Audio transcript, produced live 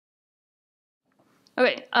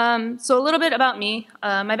Okay, so a little bit about me.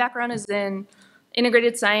 My background is in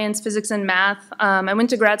integrated science, physics, and math. I went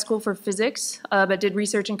to grad school for physics, but did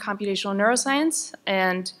research in computational neuroscience.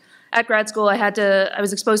 And at grad school, I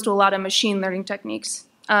was exposed to a lot of machine learning techniques.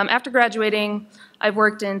 After graduating, I've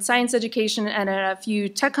worked in science education and at a few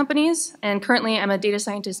tech companies, and currently I'm a data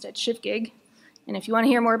scientist at ShiftGig. And if you want to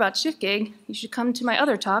hear more about ShiftGig, you should come to my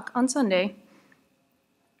other talk on Sunday.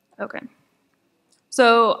 Okay.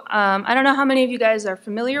 So I don't know how many of you guys are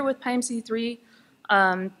familiar with PyMC3.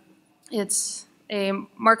 It's a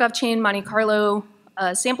Markov chain Monte Carlo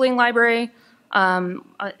sampling library,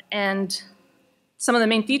 and some of the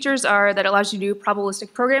main features are that it allows you to do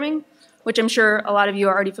probabilistic programming, which I'm sure a lot of you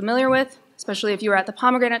are already familiar with, especially if you were at the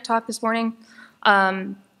pomegranate talk this morning.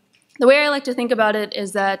 The way I like to think about it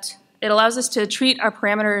is that it allows us to treat our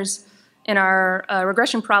parameters in our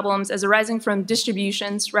regression problems as arising from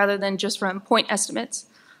distributions rather than just from point estimates.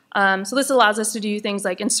 So this allows us to do things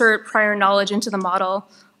like insert prior knowledge into the model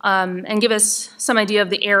and give us some idea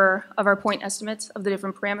of the error of our point estimates of the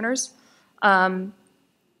different parameters.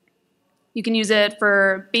 You can use it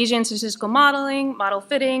for Bayesian statistical modeling, model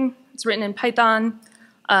fitting. It's written in Python.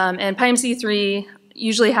 And PyMC3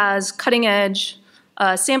 usually has cutting edge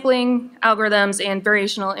sampling algorithms and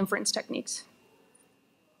variational inference techniques.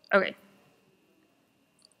 Okay.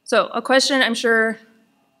 So a question I'm sure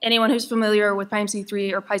anyone who's familiar with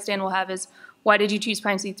PyMC3 or PyStan will have is, why did you choose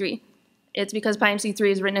PyMC3? It's because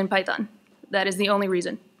PyMC3 is written in Python. That is the only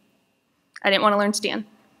reason. I didn't want to learn Stan.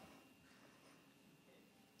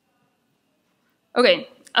 Okay,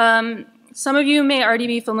 some of you may already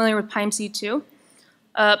be familiar with PyMC2.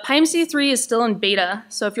 PyMC3 is still in beta,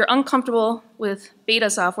 so if you're uncomfortable with beta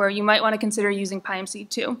software, you might want to consider using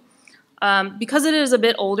PyMC2. Because it is a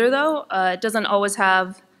bit older though, it doesn't always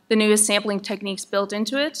have the newest sampling techniques built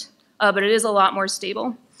into it, but it is a lot more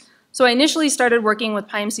stable. So I initially started working with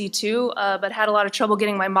PyMC2, but had a lot of trouble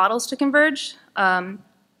getting my models to converge.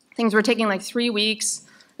 Things were taking like 3 weeks.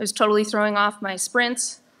 It was totally throwing off my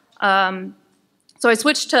sprints. So I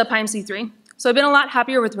switched to PyMC3. So I've been a lot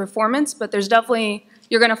happier with the performance, but there's definitely,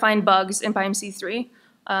 you're gonna find bugs in PyMC3.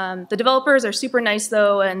 The developers are super nice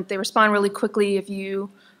though, and they respond really quickly if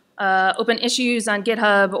you open issues on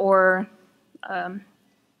GitHub or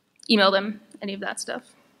email them, any of that stuff.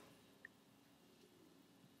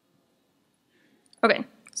 Okay,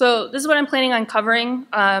 so this is what I'm planning on covering.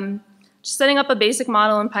 Just setting up a basic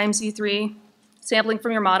model in PyMC3, sampling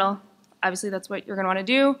from your model. Obviously, that's what you're going to want to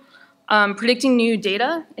do. Predicting new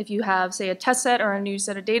data, if you have, say, a test set or a new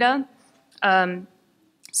set of data.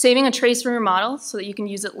 Saving a trace from your model so that you can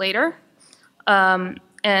use it later.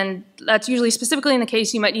 And that's usually specifically in the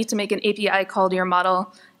case you might need to make an API call to your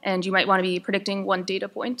model, and you might want to be predicting one data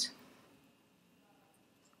point.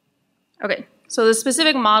 Okay, so the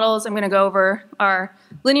specific models I'm going to go over are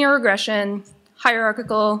linear regression,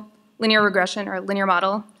 hierarchical linear regression or linear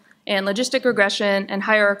model, and logistic regression and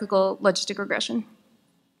hierarchical logistic regression.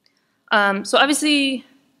 So obviously,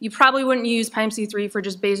 you probably wouldn't use PyMC3 for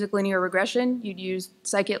just basic linear regression. You'd use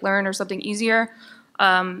scikit-learn or something easier.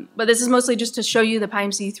 But this is mostly just to show you the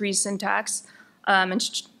PyMC3 syntax. And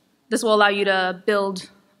this will allow you to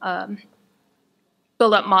build up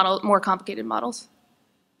more complicated models.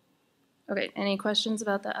 Okay, any questions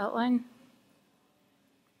about the outline?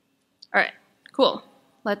 All right, cool.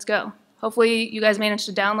 Let's go. Hopefully you guys managed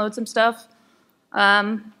to download some stuff.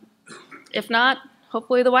 If not,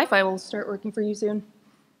 hopefully the Wi-Fi will start working for you soon.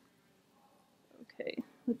 Okay,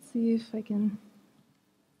 let's see if I can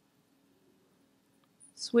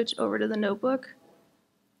switch over to the notebook.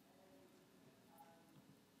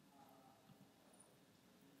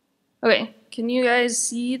 Okay, can you guys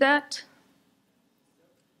see that?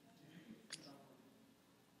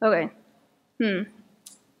 Okay.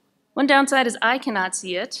 One downside is I cannot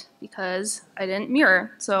see it because I didn't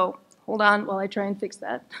mirror. So hold on while I try and fix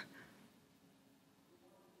that.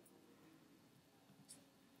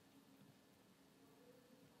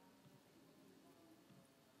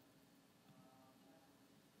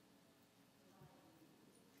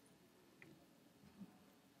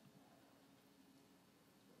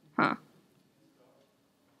 Huh.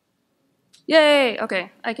 Yay,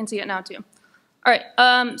 okay, I can see it now too. All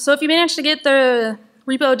right, so if you managed to get the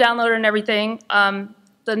repo downloaded and everything,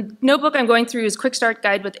 the notebook I'm going through is Quickstart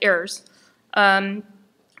Guide with Errors.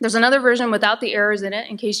 There's another version without the errors in it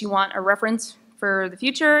in case you want a reference for the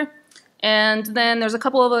future. And then there's a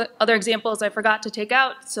couple of other examples I forgot to take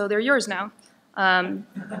out, so they're yours now.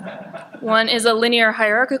 One is a linear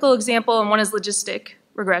hierarchical example, and one is logistic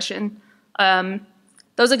regression.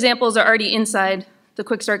 Those examples are already inside the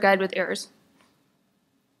Quickstart Guide with Errors.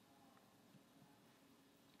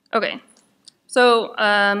 Okay, So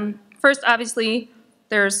first, obviously,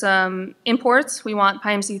 there's some imports. We want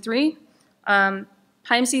PyMC3.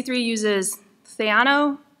 PyMC3 uses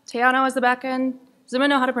Theano as the backend. Does anyone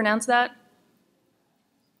know how to pronounce that?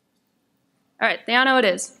 All right, Theano it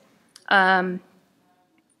is. And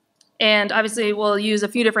obviously, we'll use a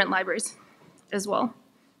few different libraries as well.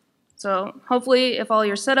 So hopefully, if all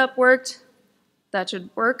your setup worked, that should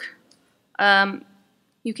work.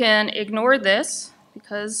 You can ignore this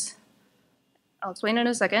because I'll explain in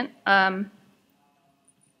a second. Some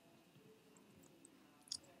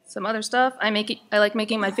other stuff. I like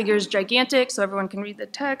making my figures gigantic so everyone can read the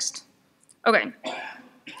text. Okay.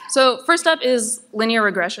 So first up is linear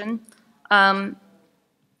regression. I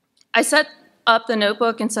set up the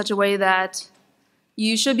notebook in such a way that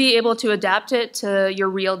you should be able to adapt it to your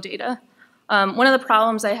real data. One of the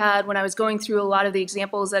problems I had when I was going through a lot of the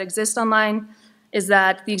examples that exist online is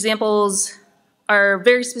that the examples are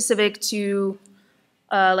very specific to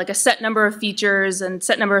like a set number of features and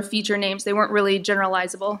set number of feature names. They weren't really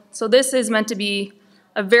generalizable. So this is meant to be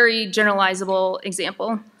a very generalizable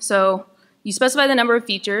example. So you specify the number of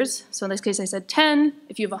features. So in this case, I said 10.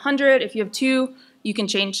 If you have 100, if you have 2, you can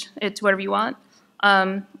change it to whatever you want.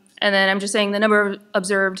 And then I'm just saying the number of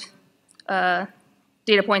observed data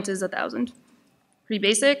points is 1,000. Pretty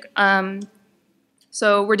basic.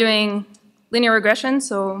 So we're doing linear regression.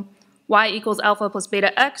 So y equals alpha plus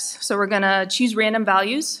beta x. So we're going to choose random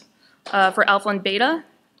values for alpha and beta,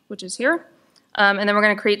 which is here. And then we're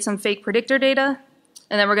going to create some fake predictor data.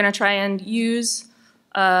 And then we're going to try and use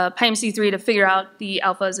PyMC3 to figure out the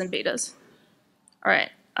alphas and betas. All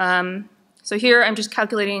right. So here I'm just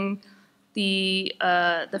calculating the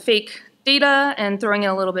fake data and throwing in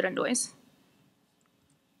a little bit of noise.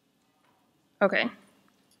 Okay.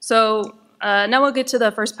 So now we'll get to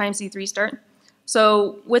the first PyMC3 start.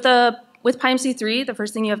 So with PyMC3, the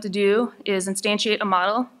first thing you have to do is instantiate a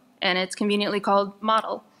model, and it's conveniently called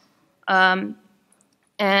model. And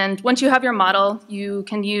once you have your model, you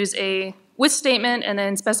can use a with statement and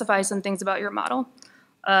then specify some things about your model.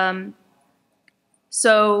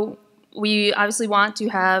 So we obviously want to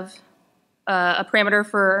have a parameter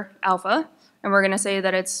for alpha, and we're going to say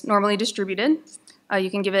that it's normally distributed.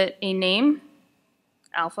 You can give it a name,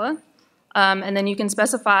 alpha, and then you can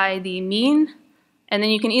specify the mean, and then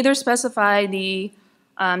you can either specify the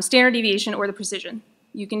standard deviation or the precision.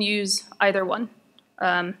 You can use either one.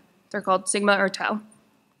 They're called sigma or tau.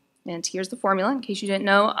 And here's the formula, in case you didn't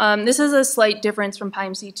know. This is a slight difference from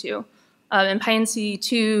PyMC2. In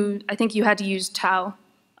PyMC2, I think you had to use tau.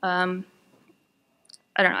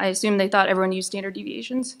 I don't know, I assume they thought everyone used standard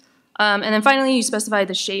deviations. And then finally, you specify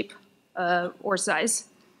the shape or size.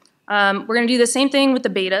 We're going to do the same thing with the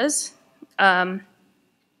betas,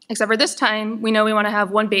 except for this time, we know we want to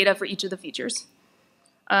have one beta for each of the features.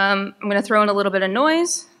 I'm going to throw in a little bit of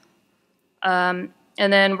noise, and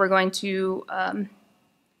then we're going to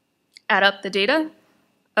add up the data,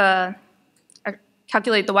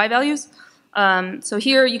 calculate the y values. So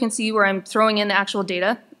here you can see where I'm throwing in the actual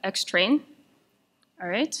data, xtrain. All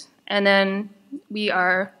right, and then we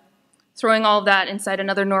are throwing all of that inside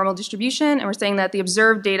another normal distribution, and we're saying that the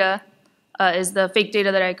observed data is the fake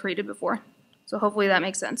data that I created before. So hopefully that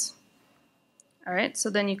makes sense. All right, so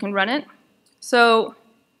then you can run it. So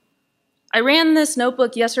I ran this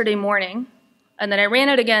notebook yesterday morning, and then I ran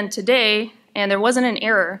it again today, and there wasn't an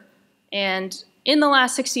error. And in the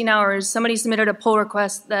last 16 hours, somebody submitted a pull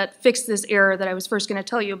request that fixed this error that I was first going to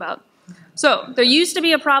tell you about. So there used to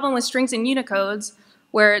be a problem with strings and Unicodes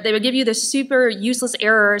where they would give you this super useless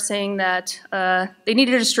error saying that they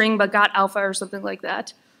needed a string but got alpha or something like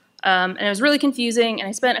that. And it was really confusing, and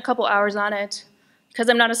I spent a couple hours on it because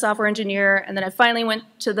I'm not a software engineer. And then I finally went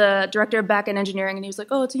to the director of backend engineering, and he was like,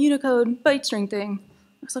 oh, it's a Unicode byte string thing.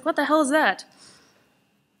 I was like, what the hell is that?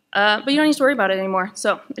 But you don't need to worry about it anymore,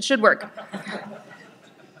 so it should work.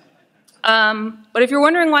 But if you're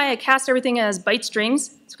wondering why I cast everything as byte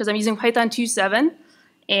strings, it's because I'm using Python 2.7,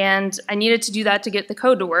 and I needed to do that to get the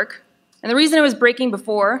code to work. And the reason it was breaking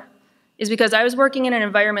before is because I was working in an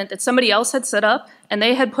environment that somebody else had set up, and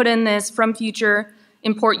they had put in this from future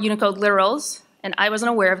import Unicode literals, and I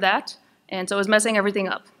wasn't aware of that, and so it was messing everything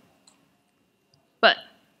up. But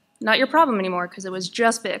not your problem anymore, because it was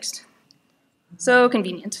just fixed. So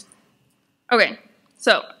convenient. Okay,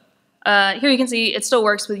 so here you can see it still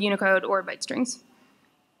works with Unicode or byte strings.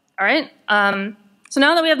 All right, so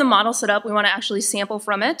now that we have the model set up, we want to actually sample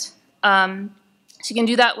from it. So you can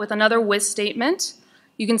do that with another with statement.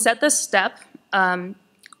 You can set this step,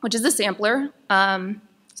 which is the sampler. So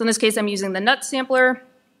in this case, I'm using the nut sampler.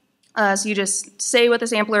 So you just say what the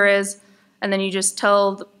sampler is, and then you just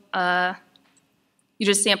tell, you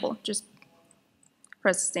just sample. Just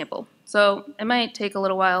press sample. So it might take a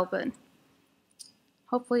little while, but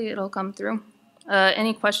hopefully it'll come through.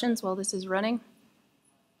 Any questions while this is running?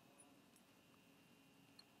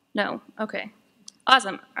 No? Okay.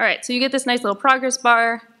 Awesome. All right, so you get this nice little progress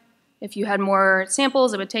bar. If you had more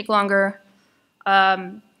samples, it would take longer.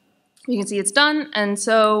 You can see it's done. And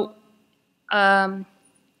so one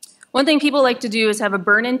thing people like to do is have a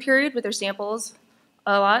burn-in period with their samples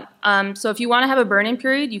a lot. So if you want to have a burn-in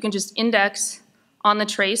period, you can just index on the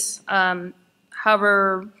trace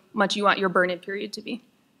however much you want your burn-in period to be.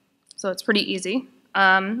 So it's pretty easy.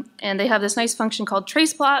 And they have this nice function called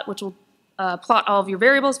trace plot, which will plot all of your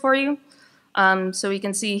variables for you. So we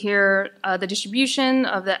can see here the distribution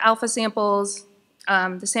of the alpha samples,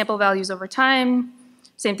 the sample values over time,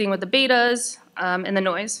 same thing with the betas, and the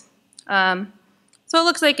noise. So it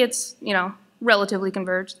looks like it's, relatively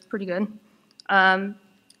converged. It's pretty good.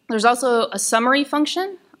 There's also a summary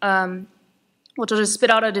function, which will just spit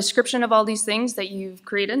out a description of all these things that you've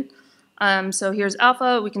created. So here's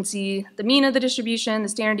alpha. We can see the mean of the distribution, the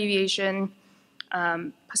standard deviation,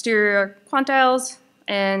 posterior quantiles,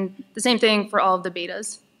 and the same thing for all of the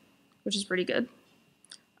betas, which is pretty good.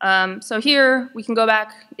 So here we can go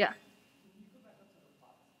back. Yeah.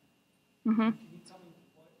 Mm-hmm.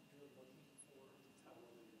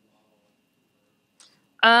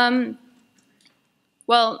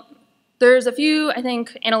 Well, there's a few, I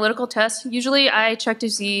think, analytical tests. Usually I check to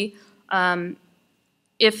see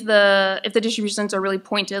if the distributions are really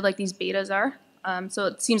pointed like these betas are. So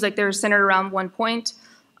it seems like they're centered around 1 point.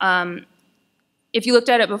 If you looked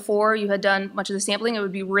at it before you had done much of the sampling, it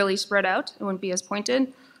would be really spread out. It wouldn't be as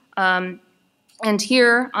pointed. And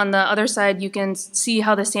here on the other side, you can see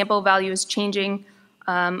how the sample value is changing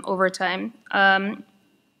over time.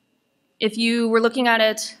 If you were looking at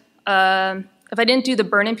it, if I didn't do the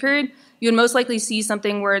burn-in period, you would most likely see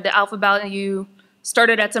something where the alpha value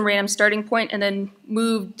started at some random starting point and then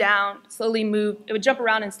moved down, slowly moved. It would jump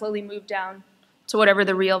around and slowly move down to whatever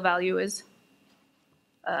the real value is.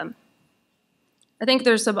 I think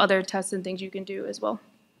there's some other tests and things you can do as well.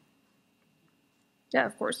 Yeah,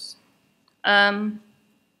 of course.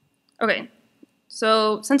 Okay,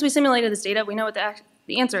 so since we simulated this data, we know what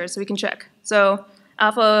the answer is, so we can check. So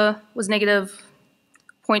alpha was negative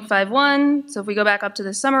 0.51. So if we go back up to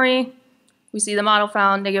the summary, we see the model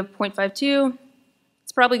found negative 0.52.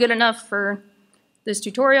 It's probably good enough for this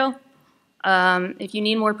tutorial. If you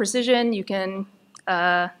need more precision, you can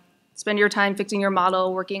spend your time fixing your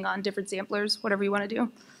model, working on different samplers, whatever you want to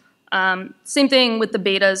do. Same thing with the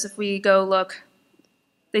betas. If we go look,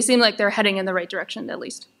 they seem like they're heading in the right direction, at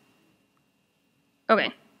least.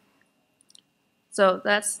 Okay, so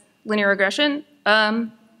that's linear regression.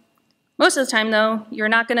 Most of the time, though, you're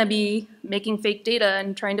not going to be making fake data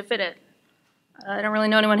and trying to fit it. I don't really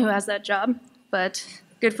know anyone who has that job, but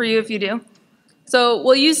good for you if you do. So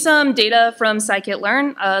we'll use some data from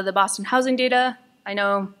scikit-learn, the Boston housing data. I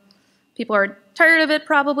know people are tired of it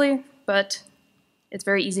probably, but it's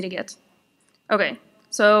very easy to get. Okay,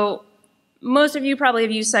 so most of you probably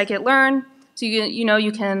have used scikit-learn. So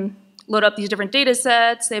you can load up these different data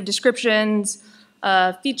sets. They have descriptions,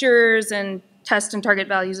 features, and test and target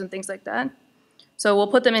values and things like that. So we'll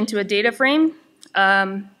put them into a data frame.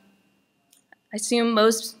 I assume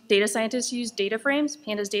most data scientists use data frames,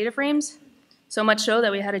 pandas data frames, so much so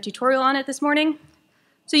that we had a tutorial on it this morning.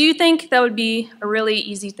 So you think that would be a really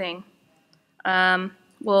easy thing.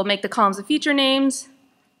 We'll make the columns of feature names,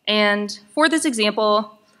 and for this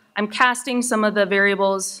example, I'm casting some of the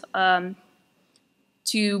variables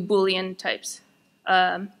to Boolean types.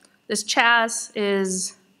 This chas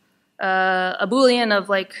is a Boolean of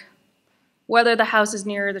like whether the house is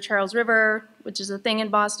near the Charles River, which is a thing in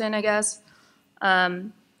Boston, I guess.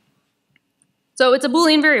 So it's a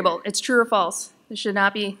Boolean variable. It's true or false. This should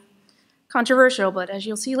not be controversial, but as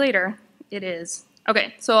you'll see later, it is.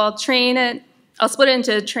 Okay, so I'll train it. I'll split it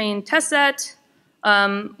into train test set.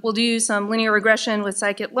 We'll do some linear regression with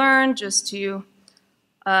scikit-learn just to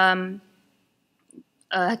give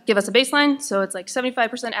us a baseline. So it's like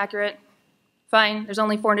 75% accurate. Fine, there's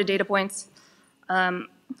only 400 data points.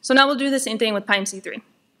 So now we'll do the same thing with PyMC3.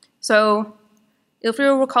 So if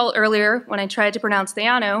you'll recall earlier when I tried to pronounce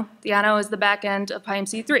Theano is the back end of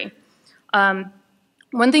PyMC3.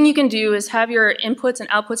 One thing you can do is have your inputs and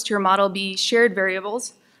outputs to your model be shared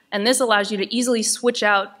variables, and this allows you to easily switch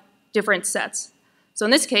out different sets. So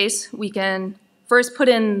in this case, we can first put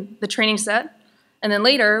in the training set, and then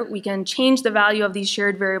later we can change the value of these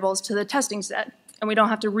shared variables to the testing set, and we don't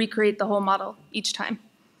have to recreate the whole model each time.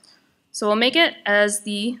 So we'll make it as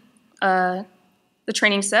the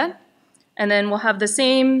training set, and then we'll have the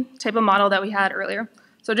same type of model that we had earlier.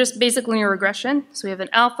 So just basically a regression. So we have an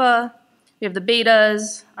alpha, we have the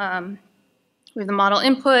betas, we have the model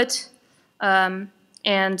input, and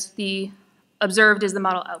the observed is the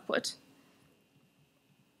model output.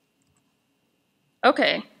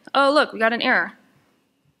 Okay. Oh, look, we got an error.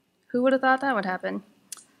 Who would have thought that would happen?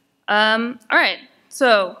 All right.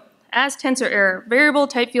 So as tensor error, variable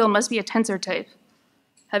type field must be a tensor type.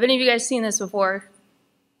 Have any of you guys seen this before?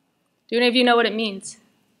 Do any of you know what it means?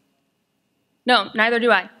 No, neither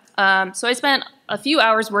do I. So I spent a few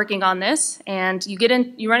hours working on this, and you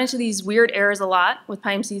run into these weird errors a lot with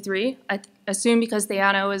PyMC3. I assume because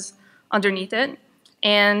Theano is underneath it.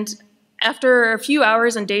 And after a few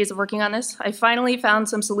hours and days of working on this, I finally found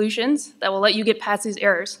some solutions that will let you get past these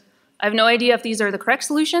errors. I have no idea if these are the correct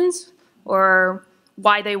solutions or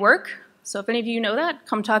why they work. So if any of you know that,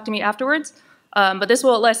 come talk to me afterwards. But this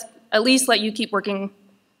will at least let you keep working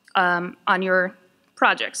on your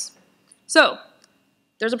projects. So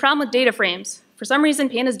there's a problem with data frames. For some reason,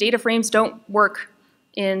 pandas data frames don't work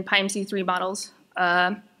in PyMC3 models.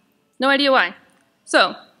 No idea why.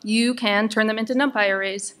 So you can turn them into NumPy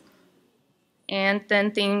arrays, and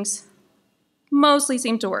then things mostly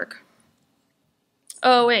seem to work.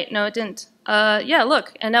 Oh wait, no it didn't. Yeah,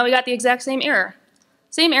 look, and now we got the exact same error.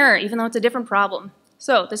 Same error, even though it's a different problem.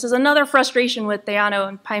 So this is another frustration with Theano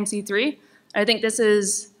and PyMC3. I think this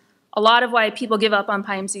is a lot of why people give up on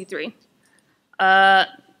PyMC3.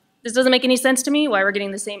 This doesn't make any sense to me, why we're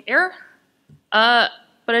getting the same error. But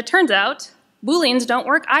it turns out Booleans don't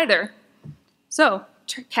work either. So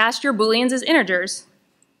cast your Booleans as integers.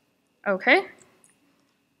 Okay.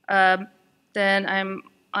 Then I'm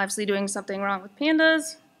obviously doing something wrong with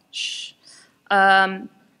pandas. Shh. So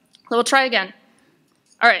we'll try again.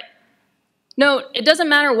 All right. Note, it doesn't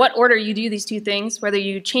matter what order you do these two things, whether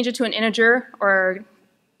you change it to an integer or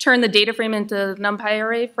turn the data frame into NumPy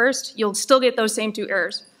array first, you'll still get those same two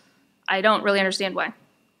errors. I don't really understand why.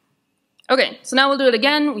 Okay, so now we'll do it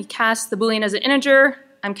again. We cast the Boolean as an integer.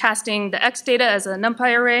 I'm casting the x data as a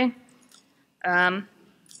NumPy array. And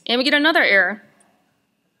we get another error.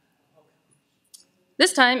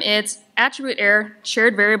 This time it's attribute error,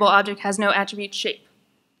 shared variable object has no attribute shape.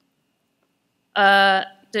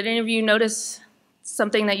 Did any of you notice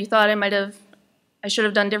something that you thought I should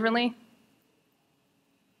have done differently?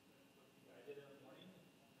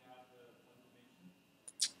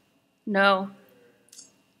 No.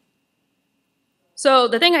 So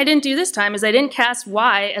the thing I didn't do this time is I didn't cast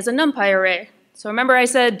y as a NumPy array. So remember I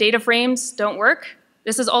said data frames don't work?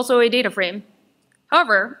 This is also a data frame.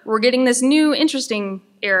 However, we're getting this new interesting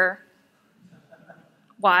error.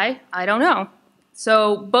 Why? I don't know.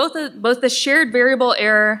 So both the shared variable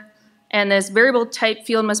error and this variable type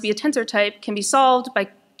field must be a tensor type can be solved by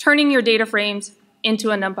turning your data frames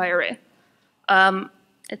into a NumPy array.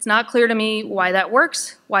 It's not clear to me why that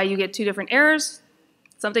works, why you get two different errors,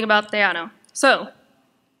 something about Theano. So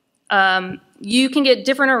you can get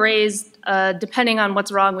different arrays depending on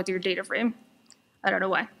what's wrong with your data frame. I don't know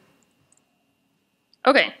why.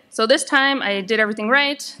 Okay, so this time I did everything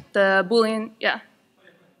right. The Boolean, yeah.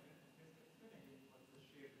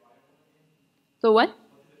 The what?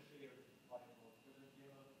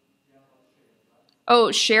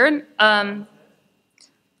 Oh, shared?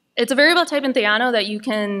 It's a variable type in Theano that you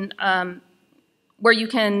can, where you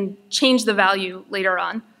can change the value later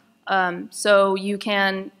on. So you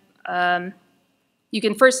can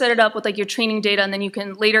first set it up with like your training data, and then you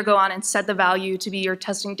can later go on and set the value to be your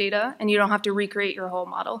testing data, and you don't have to recreate your whole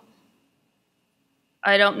model.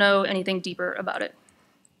 I don't know anything deeper about it.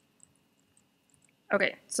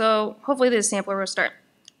 Okay, so hopefully this sampler will start.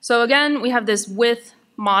 So again, we have this with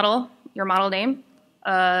model, your model name,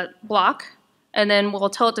 block, and then we'll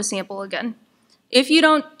tell it to sample again. If you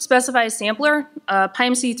don't specify a sampler,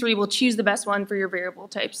 PyMC3 will choose the best one for your variable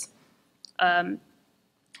types.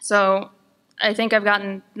 So I think I've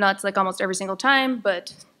gotten nuts like almost every single time,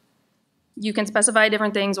 but you can specify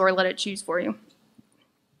different things or let it choose for you.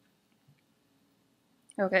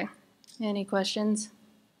 Okay, any questions?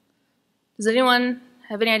 Does anyone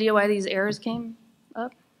have any idea why these errors came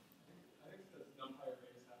up? I think the NumPy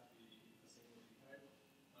arrays have to be the single T type,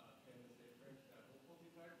 and the data frames have multiple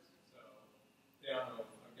T types. So they don't know,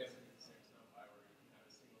 I'm guessing it's the same as NumPy where you can have a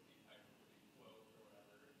single T type with the float or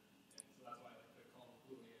whatever. And so that's why like the column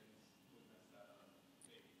Booleans would mess that up,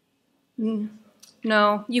 maybe.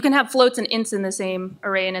 No, you can have floats and ints in the same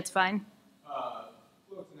array and it's fine.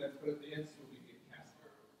 Floats and ints, but the ints will be cast for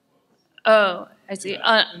floats. Oh, I see.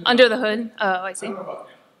 Under the hood? Oh, I see. I don't know about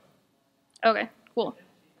Okay, cool.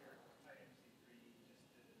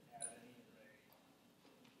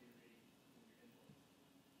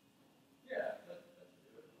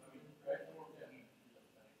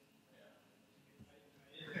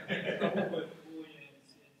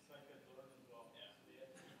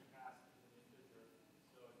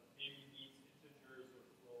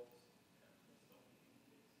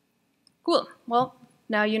 Cool. Well,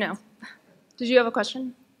 now you know. Did you have a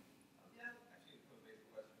question? Yeah, actually, a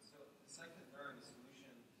basic question. So, the scikit-learn, the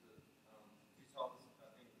solution to solve this,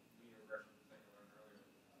 I think, linear regression scikit-learn earlier,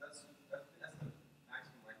 that's the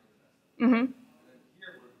maximum likelihood estimate. Mm-hmm. And then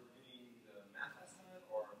here, we're getting the math estimate,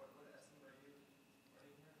 or what estimate are you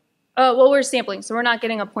running here? Well, we're sampling, so we're not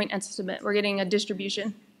getting a point estimate. We're getting a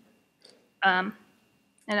distribution. And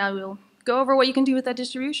I will go over what you can do with that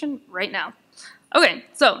distribution right now. Okay,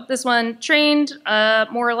 so this one trained,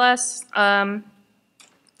 more or less.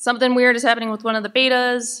 Something weird is happening with one of the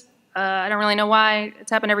betas. I don't really know why.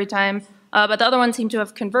 It's happened every time. But the other ones seem to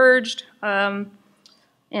have converged. And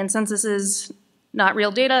since this is not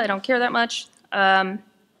real data, I don't care that much.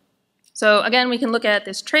 So again, we can look at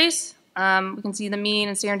this trace. We can see the mean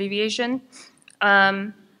and standard deviation.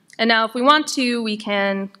 And now if we want to, we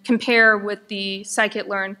can compare with the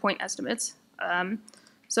scikit-learn point estimates.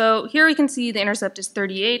 So here we can see the intercept is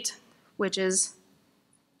 38, which is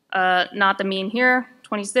not the mean here,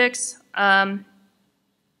 26. So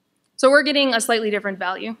we're getting a slightly different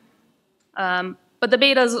value. But the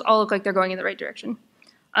betas all look like they're going in the right direction.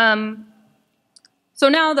 So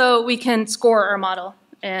now, though, we can score our model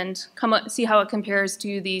and see how it compares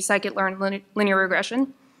to the scikit-learn linear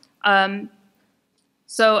regression.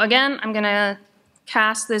 So again, I'm going to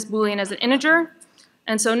cast this Boolean as an integer.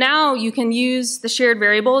 And so now you can use the shared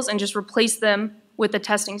variables and just replace them with the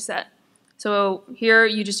testing set. So here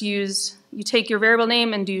you just you take your variable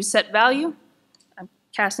name and do set value. I'm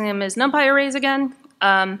casting them as NumPy arrays again.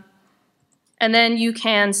 And then you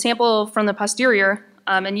can sample from the posterior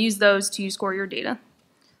and use those to score your data.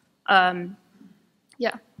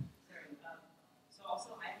 Yeah. So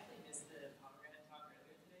also, I actually missed the pomegranate talk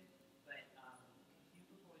earlier today, but can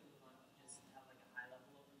you before we move on, just have like a high-level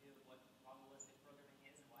overview of what probabilistic programming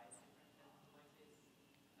is and why it's different than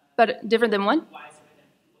point-based? But different than what? Why it's different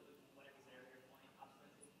than whatever's earlier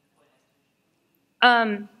point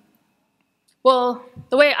estimation? Well,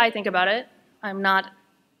 the way I think about it, I'm not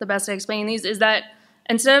the best at explaining these, is that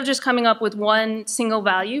instead of just coming up with one single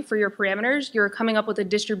value for your parameters, you're coming up with a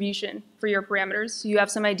distribution for your parameters. So you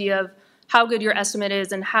have some idea of how good your estimate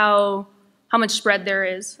is and how much spread there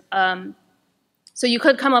is. So you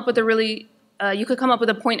could come up with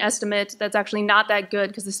a point estimate that's actually not that good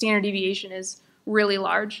because the standard deviation is really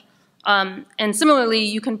large. And similarly,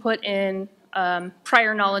 you can put in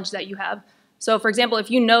prior knowledge that you have. So for example,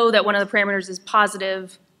 if you know that one of the parameters is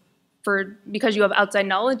positive because you have outside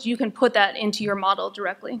knowledge, you can put that into your model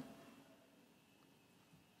directly.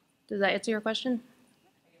 Does that answer your question?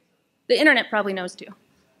 The internet probably knows too.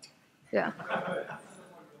 Yeah.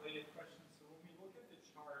 One related question. So when we look at the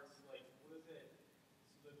charts, like what is it?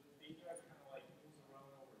 So the data kind of like moves around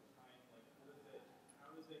over time. Like what is it?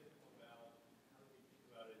 How does it come about? How do we think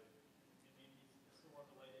about it? And maybe somewhat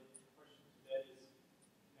related question to that is,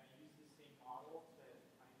 can I use the same model that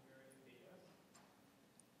I'm wearing data?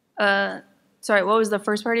 Sorry, what was the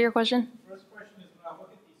first part of your question? The first question is when I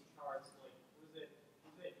look at these charts, like what does it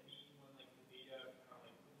mean when like the data kind of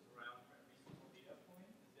like moves around for every single data point?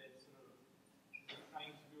 Is it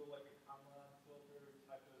trying to do like a comma filter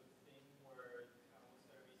type of thing where it kind of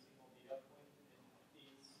looks at every single data point and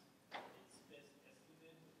updates its best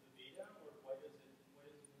estimate of the data, or why does it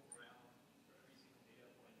move around for every single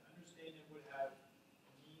data point? I understand it would have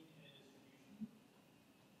a mean and a distribution,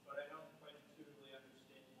 but I don't quite intuitively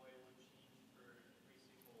understand why it would change for every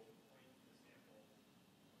single point in the sample.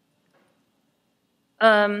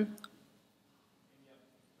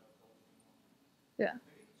 Yeah.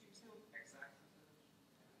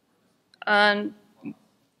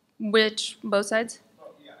 Both sides?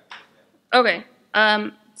 Okay.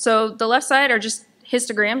 So the left side are just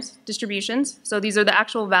histograms, distributions. So these are the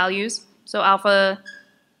actual values. So alpha,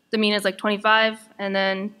 the mean is like 25, and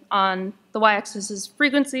then on the y-axis is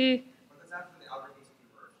frequency. But that's after the algorithm's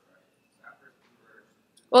converged, right? After it's converged.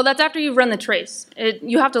 Well, that's after you've run the trace.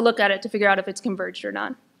 You have to look at it to figure out if it's converged or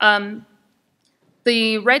not.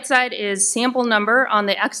 The right side is sample number on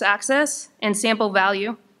the x-axis and sample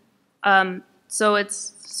value. So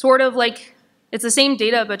it's sort of like, it's the same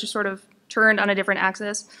data, but just sort of turned on a different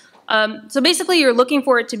axis. So basically, you're looking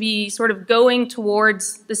for it to be sort of going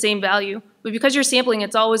towards the same value. But because you're sampling,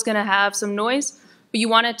 it's always going to have some noise. But you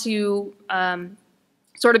want it to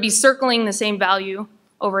sort of be circling the same value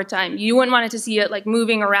over time. You wouldn't want it to see it like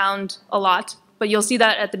moving around a lot. But you'll see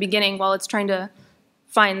that at the beginning while it's trying to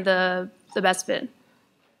find the best fit.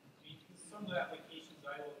 Some of the applications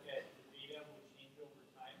I look at, the data will change over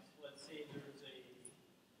time. So let's say there's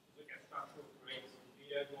like a structural grade, so the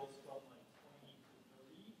data goes from like 20 to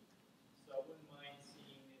 30. So I wouldn't mind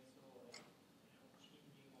seeing it sort of like,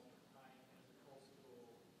 changing over time as opposed to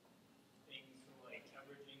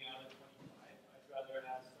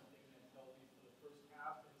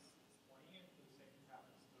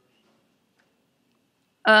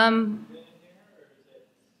Um,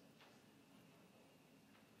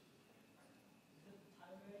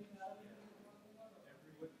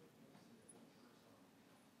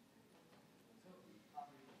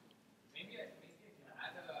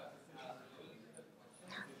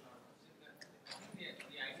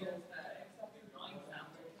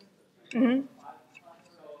 mhm.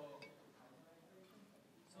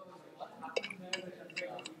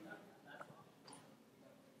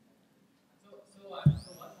 So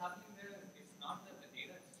what's happening there is it's not that the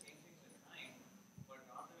data is changing with time, but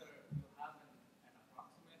rather you have an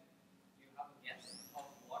approximate, you have a guess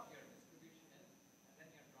of what your distribution is, and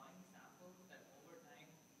then you're drawing samples that over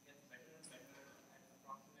time gets better and better at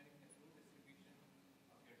approximating the true distribution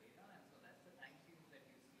of your data, and so that's the time series that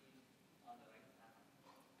you see on the right panel.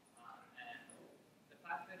 And the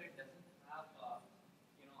fact that it doesn't have a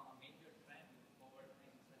major trend over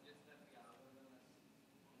time suggests that the algorithm is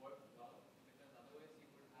worked well, because otherwise you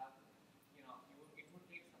would have, it would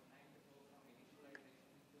take some time to go from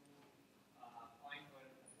initialization to point where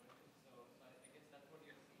it converges. So I guess that's what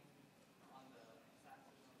you're seeing on the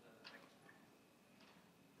x-axis on the right.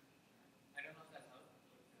 I don't know if that helps.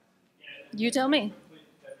 You tell me.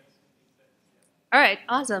 All right,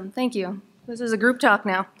 awesome. Thank you. This is a group talk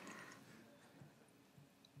now.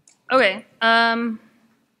 Okay,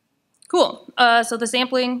 cool. So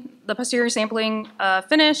the posterior sampling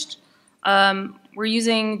finished. We're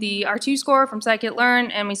using the R2 score from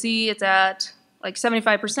scikit-learn, and we see it's at like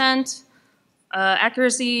 75%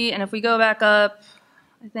 accuracy. And if we go back up,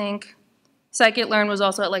 I think scikit-learn was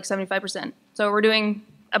also at like 75%. So we're doing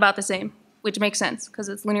about the same, which makes sense because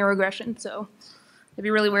it's linear regression. So it'd be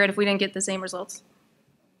really weird if we didn't get the same results.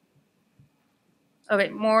 Okay,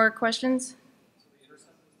 more questions?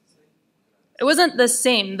 It wasn't the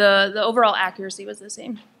same. The overall accuracy was the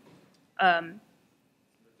same. Well,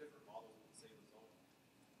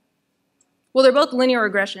 they're both linear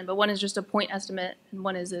regression, but one is just a point estimate, and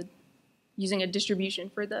one is using a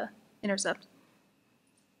distribution for the intercept.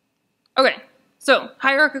 Okay, so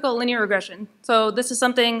hierarchical linear regression. So this is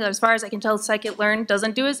something that, as far as I can tell, scikit-learn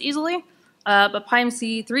doesn't do as easily, but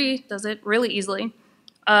PyMC3 does it really easily.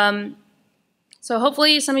 So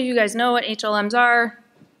hopefully some of you guys know what HLMs are.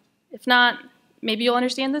 If not, maybe you'll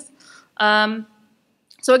understand this.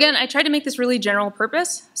 So again, I tried to make this really general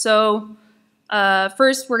purpose. So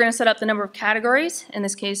first, we're going to set up the number of categories. In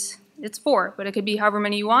this case, it's 4, but it could be however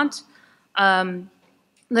many you want. The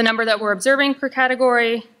number that we're observing per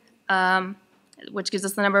category, which gives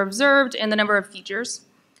us the number observed, and the number of features.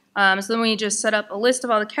 So then we just set up a list of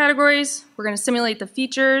all the categories. We're going to simulate the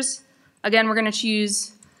features. Again, we're going to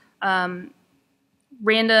choose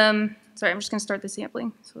random. Sorry, I'm just going to start the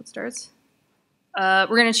sampling so it starts. We're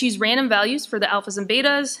going to choose random values for the alphas and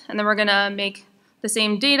betas, and then we're going to make the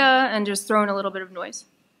same data and just throw in a little bit of noise.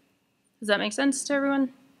 Does that make sense to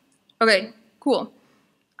everyone? Okay, cool.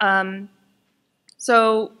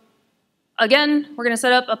 So again, we're going to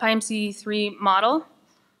set up a PyMC3 model.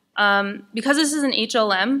 Because this is an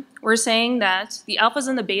HLM, we're saying that the alphas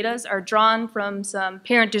and the betas are drawn from some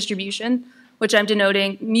parent distribution, which I'm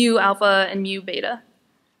denoting mu alpha and mu beta.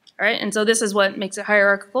 All right, and so this is what makes it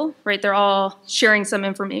hierarchical, right? They're all sharing some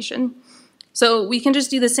information. So we can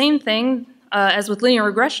just do the same thing as with linear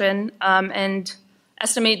regression and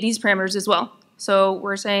estimate these parameters as well. So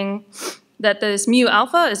we're saying that this mu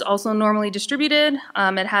alpha is also normally distributed.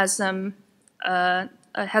 It has some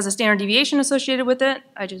has a standard deviation associated with it.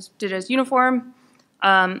 I just did it as uniform.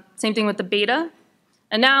 Same thing with the beta.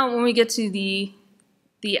 And now when we get to the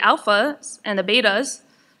alphas and the betas,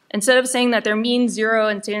 instead of saying that they're mean, 0,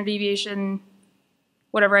 and standard deviation,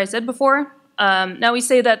 whatever I said before, now we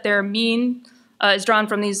say that their mean is drawn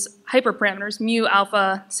from these hyperparameters, mu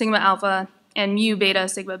alpha, sigma alpha, and mu beta,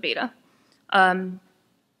 sigma beta. And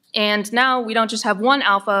now we don't just have one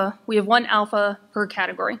alpha, we have one alpha per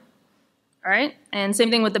category. All right, and same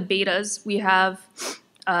thing with the betas. We have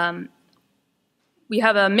a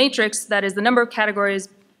matrix that is the number of categories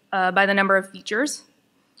by the number of features.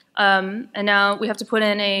 And now we have to put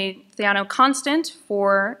in a Theano constant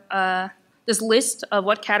for this list of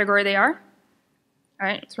what category they are. All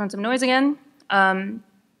right, let's run some noise again. And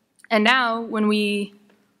now when we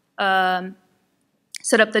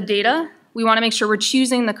set up the data, we want to make sure we're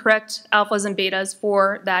choosing the correct alphas and betas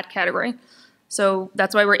for that category. So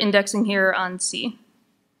that's why we're indexing here on C.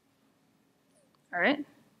 All right,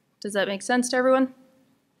 does that make sense to everyone?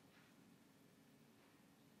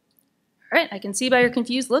 All right, I can see by your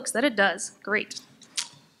confused looks that it does. Great.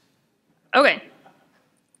 Okay.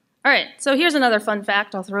 All right, so here's another fun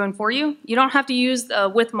fact I'll throw in for you. You don't have to use the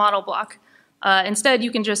with model block. Instead,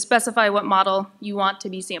 you can just specify what model you want to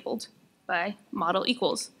be sampled by model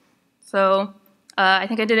equals. So I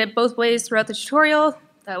think I did it both ways throughout the tutorial.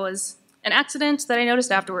 That was an accident that I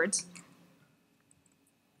noticed afterwards.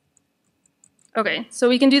 Okay, so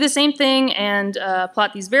we can do the same thing and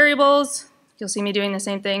plot these variables. You'll see me doing the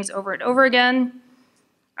same things over and over again.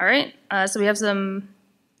 All right, so we have some,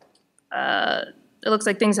 it looks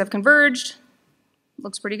like things have converged.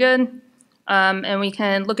 Looks pretty good. And we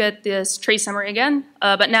can look at this trace summary again,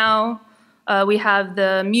 but now we have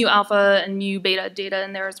the mu alpha and mu beta data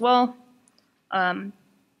in there as well.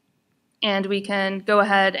 And we can go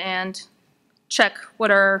ahead and check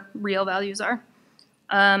what our real values are.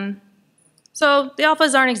 So the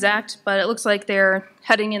alphas aren't exact, but it looks like they're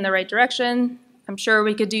heading in the right direction. I'm sure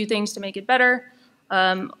we could do things to make it better,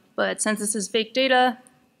 but since this is fake data,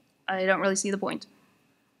 I don't really see the point.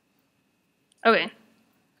 Okay,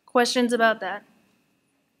 questions about that?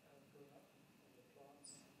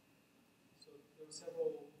 So there were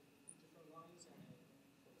several different lines for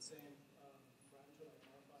the same parameter like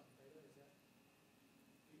alpha and beta.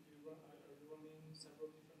 Is that are you running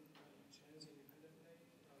several different chains independently?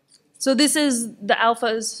 So this is the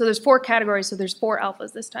alphas. So there's 4 categories. So there's 4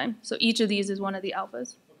 alphas this time. So each of these is one of the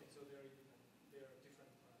alphas. Okay, so they are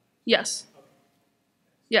different parameters. Yes. Okay.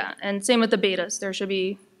 Yeah, and same with the betas. There should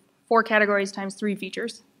be 4 categories times 3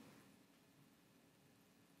 features.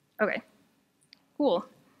 Okay, cool.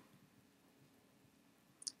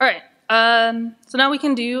 All right, so now we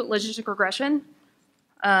can do logistic regression.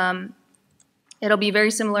 It'll be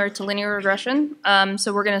very similar to linear regression.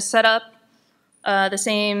 So we're going to set up the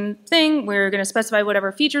same thing. We're going to specify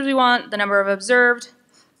whatever features we want, the number of observed,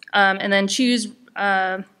 and then choose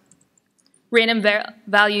random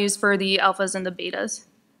values for the alphas and the betas.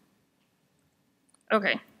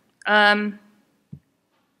 Okay.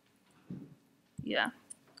 Yeah.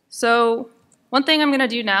 So one thing I'm going to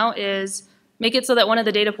do now is make it so that one of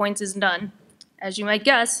the data points is none. As you might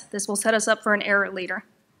guess, this will set us up for an error later.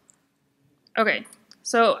 Okay.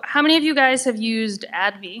 So how many of you guys have used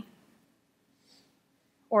ADV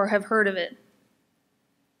or have heard of it?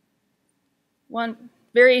 One,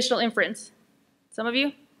 variational inference. Some of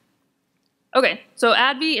you? Okay. So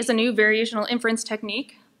ADV is a new variational inference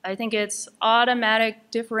technique. I think it's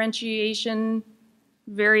automatic differentiation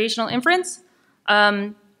variational inference.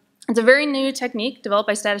 It's a very new technique developed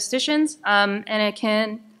by statisticians, and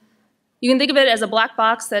you can think of it as a black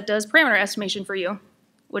box that does parameter estimation for you,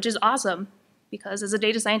 which is awesome, because as a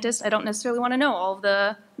data scientist, I don't necessarily want to know all of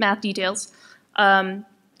the math details.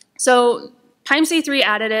 So PyMC3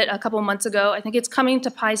 added it a couple months ago. I think it's coming to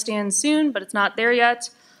PyStan soon, but it's not there yet.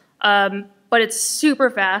 But it's super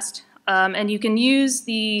fast. And you can use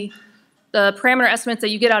the parameter estimates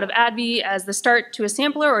that you get out of ADV as the start to a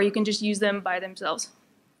sampler, or you can just use them by themselves.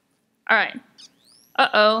 All right.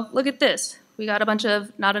 Uh-oh, look at this. We got a bunch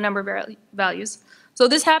of not a number values. So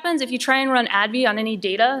this happens if you try and run ADV on any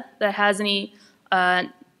data that has any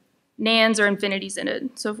nans or infinities in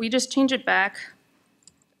it. So if we just change it back,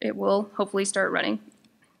 it will hopefully start running.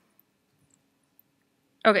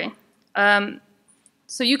 Okay.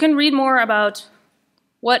 So you can read more about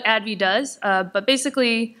what ADV does, but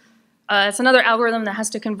basically it's another algorithm that has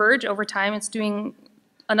to converge over time. It's doing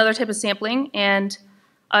another type of sampling, and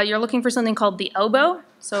you're looking for something called the elbow.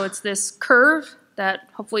 So it's this curve that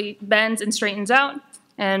hopefully bends and straightens out,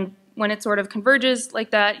 and when it sort of converges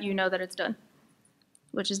like that, you know that it's done,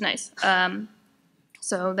 which is nice.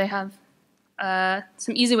 So they have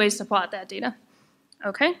some easy ways to plot that data.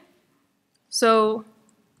 Okay, so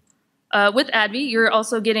with ADV, you're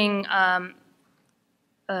also getting an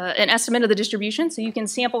estimate of the distribution, so you can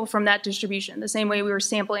sample from that distribution, the same way we were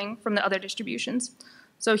sampling from the other distributions.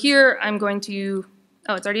 So here I'm going to,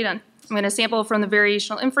 oh, it's already done. I'm going to sample from the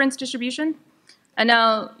variational inference distribution. And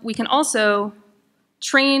now we can also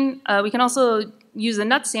train, we can also use a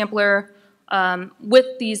nut sampler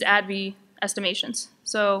with these ADV estimations.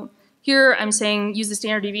 So here I'm saying use the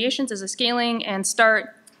standard deviations as a scaling and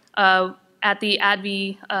start at the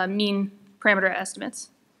ADV mean parameter estimates.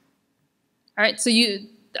 All right, so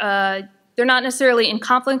they're not necessarily in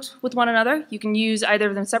conflict with one another. You can use either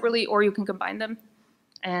of them separately, or you can combine them.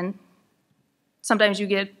 And sometimes you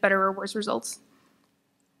get better or worse results.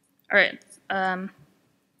 All right,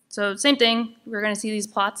 so same thing. We're going to see these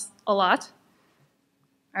plots a lot.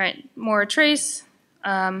 All right, more trace.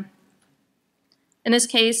 In this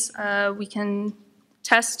case, we can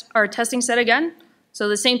test our testing set again. So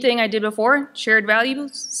the same thing I did before, shared value,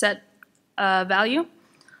 set value.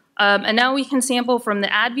 And now we can sample from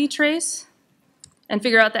the ADV trace and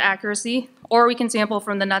figure out the accuracy, or we can sample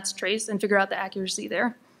from the nuts trace and figure out the accuracy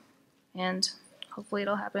there. And hopefully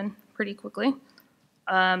it'll happen pretty quickly.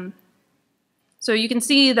 So you can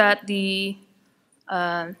see that the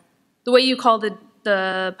way you call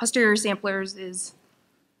the posterior samplers is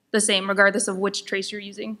the same, regardless of which trace you're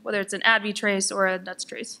using, whether it's an ADV trace or a nuts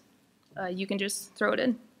trace. You can just throw it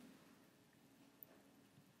in.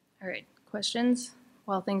 All right, questions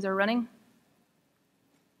while things are running?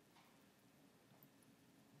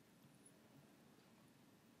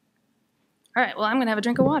 All right, well, I'm gonna have a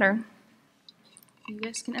drink of water. You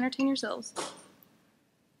guys can entertain yourselves.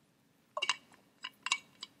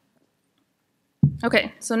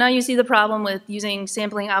 Okay, so now you see the problem with using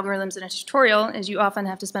sampling algorithms in a tutorial is you often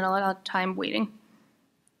have to spend a lot of time waiting.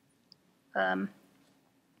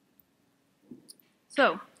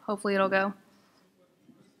 So hopefully it'll go.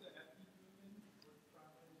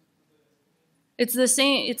 It's the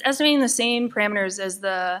same. It's estimating the same parameters as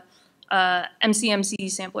the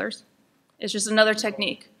MCMC samplers. It's just another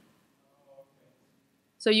technique.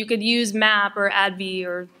 So you could use MAP or ADV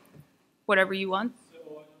or whatever you want. So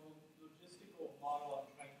a logistical model I'm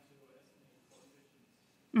trying to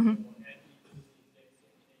estimate coefficients.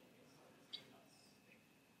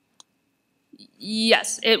 Mm-hmm.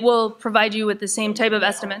 Yes, it will provide you with the same type of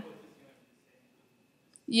estimate.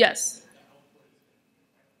 Yes.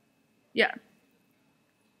 Yeah.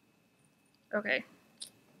 Okay.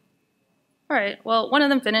 All right, well, one of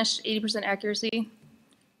them finished, 80% accuracy.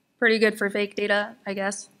 Pretty good for fake data, I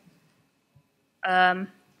guess.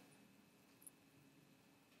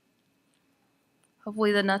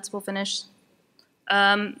 Hopefully the nuts will finish.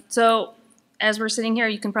 So as we're sitting here,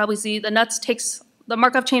 you can probably see the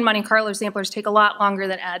Markov chain Monte Carlo samplers take a lot longer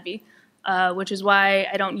than ADV, which is why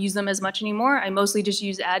I don't use them as much anymore. I mostly just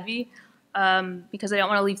use ADV because I don't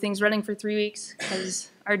want to leave things running for 3 weeks because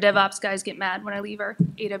our DevOps guys get mad when I leave our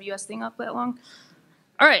AWS thing up that long.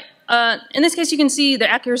 All right, in this case, you can see the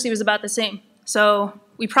accuracy was about the same. So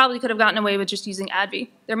we probably could have gotten away with just using ADV.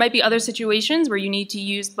 There might be other situations where you need to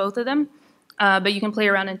use both of them, but you can play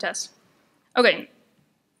around and test. Okay,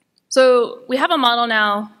 so we have a model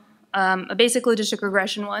now, a basic logistic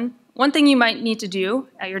regression one. One thing you might need to do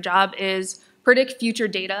at your job is predict future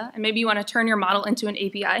data, and maybe you want to turn your model into an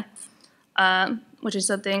API, which is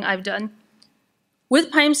something I've done. With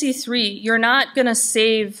PyMC3, you're not going to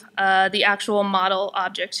save the actual model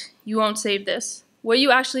object. You won't save this. What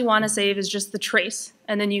you actually want to save is just the trace,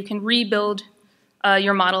 and then you can rebuild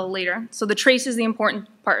your model later. So the trace is the important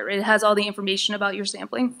part. Right? It has all the information about your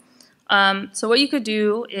sampling. So what you could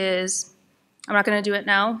do is, I'm not going to do it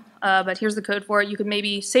now, but here's the code for it. You could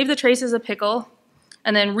maybe save the trace as a pickle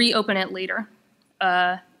and then reopen it later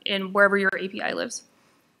in wherever your API lives.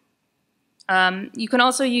 You can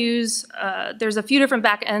also use, there's a few different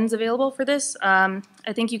backends available for this. I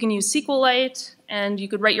think you can use SQLite, and you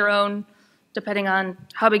could write your own depending on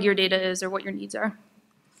how big your data is or what your needs are.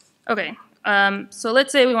 Okay, so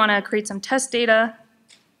let's say we want to create some test data.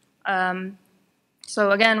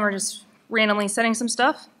 So again, we're just randomly setting some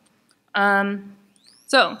stuff.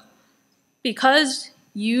 So because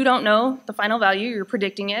you don't know the final value, you're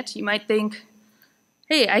predicting it, you might think,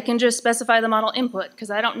 hey, I can just specify the model input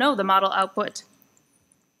because I don't know the model output.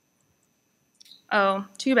 Oh,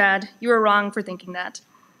 too bad. You were wrong for thinking that.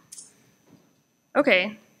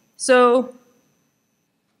 Okay, so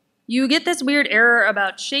you get this weird error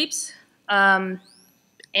about shapes, and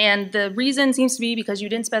the reason seems to be because you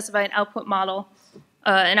didn't specify an output model,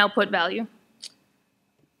 an output value.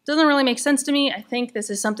 Doesn't really make sense to me. I think this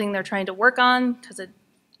is something they're trying to work on because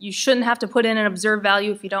you shouldn't have to put in an observed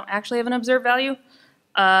value if you don't actually have an observed value.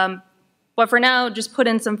 But for now, just put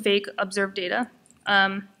in some fake observed data.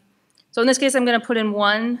 So in this case, I'm going to put in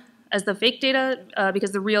 1 as the fake data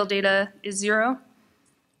because the real data is 0.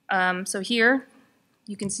 So here,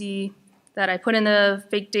 you can see that I put in the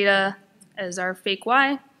fake data as our fake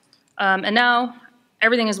y. And now,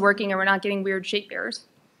 everything is working and we're not getting weird shape errors.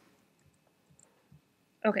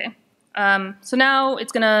 Okay, so now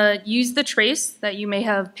it's going to use the trace that you may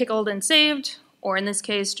have pickled and saved, or in this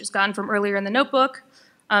case, just gotten from earlier in the notebook.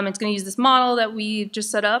 It's going to use this model that we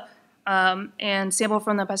just set up and sample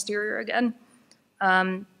from the posterior again.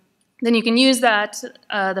 Then you can use that,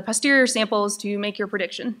 the posterior samples to make your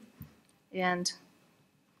prediction. And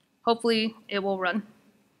hopefully it will run.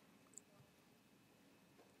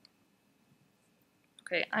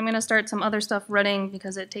 Okay, I'm going to start some other stuff running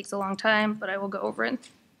because it takes a long time, but I will go over it.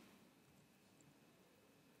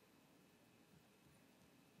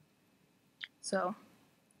 So,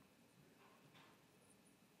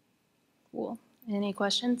 cool. Any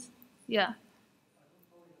questions? Yeah.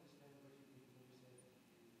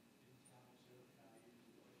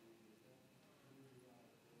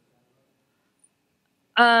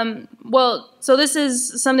 Well, so this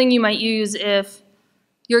is something you might use if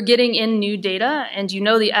you're getting in new data and you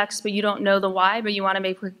know the X, but you don't know the Y, but you want to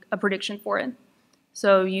make a prediction for it.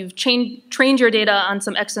 So you've trained your data on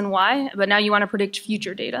some X and Y, but now you want to predict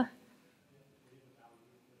future data.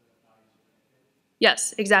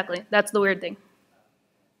 Yes, exactly. That's the weird thing.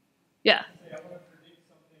 Yeah. Say I want to predict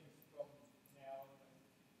something from now,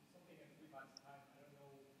 something in 3 months' time. I don't know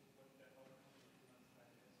what the outcome in 3 months'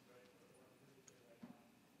 time is, right? But I want to predict it right now.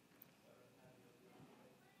 So I don't have the ability.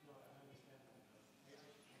 No, I understand that. I guess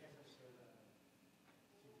I should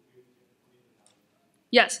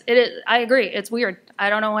Yes, it is. I agree. It's weird. I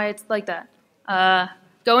don't know why it's like that.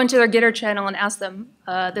 Go into their Gitter channel and ask them.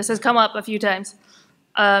 This has come up a few times.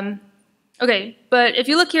 Okay, but if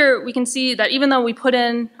you look here, we can see that even though we put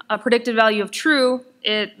in a predicted value of true,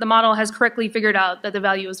 the model has correctly figured out that the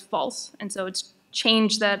value is false. And so it's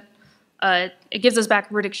changed that, it gives us back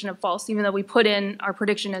a prediction of false, even though we put in our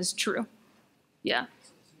prediction as true. Yeah.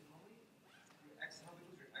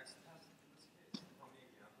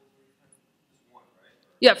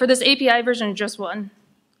 Yeah, for this API version, just one.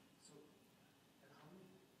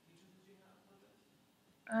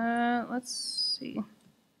 Let's see.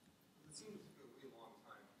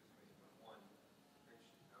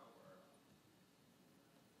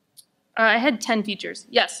 I had 10 features.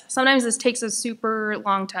 Yes, sometimes this takes a super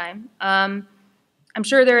long time. I'm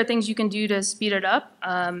sure there are things you can do to speed it up,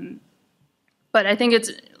 but I think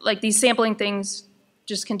it's like these sampling things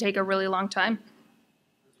just can take a really long time.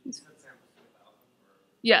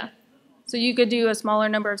 Yeah, so you could do a smaller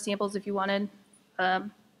number of samples if you wanted,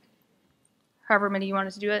 however many you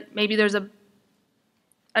wanted to do it. Maybe there's a,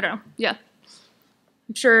 I don't know, yeah.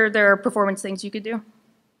 I'm sure there are performance things you could do.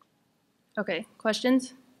 Okay,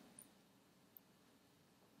 questions?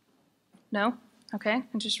 No? Okay,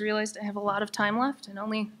 I just realized I have a lot of time left and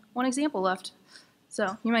only one example left.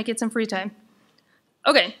 So you might get some free time.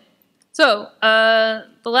 Okay, so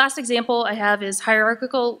the last example I have is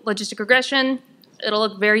hierarchical logistic regression. It'll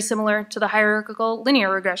look very similar to the hierarchical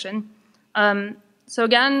linear regression. So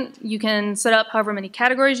again, you can set up however many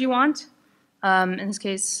categories you want. In this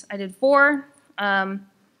case, I did 4. The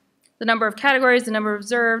number of categories, the number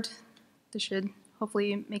observed. This should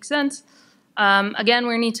hopefully make sense. Again,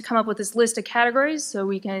 we need to come up with this list of categories so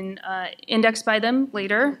we can index by them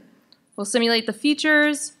later. We'll simulate the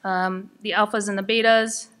features, the alphas and the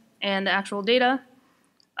betas, and the actual data.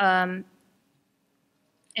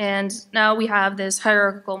 And now we have this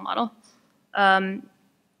hierarchical model.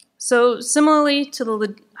 So similarly to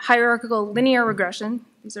the hierarchical linear regression,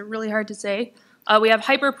 these are really hard to say, we have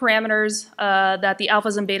hyperparameters that the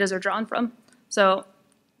alphas and betas are drawn from. So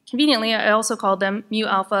conveniently, I also called them mu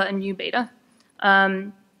alpha and mu beta.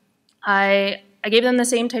 I gave them the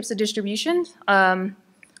same types of distribution,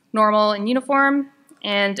 normal and uniform.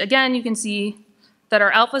 And again, you can see that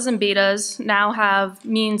our alphas and betas now have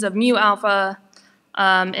means of mu alpha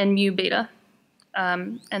and mu beta.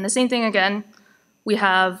 And the same thing again, we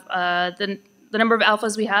have the number of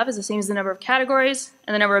alphas we have is the same as the number of categories,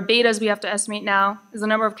 and the number of betas we have to estimate now is the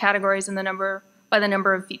number of categories and the number by the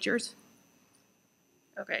number of features.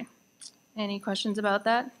 Okay, any questions about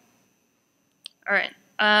that? All right,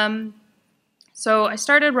 so I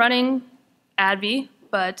started running ADV,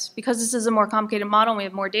 but because this is a more complicated model and we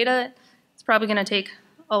have more data, it's probably going to take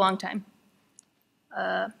a long time.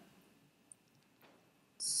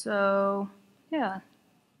 So, yeah.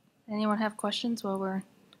 Anyone have questions while we're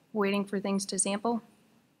waiting for things to sample?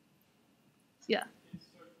 Yeah.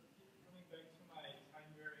 So coming back to my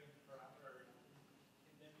time-varying parameter,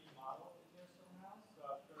 can that be modeled in there somehow? So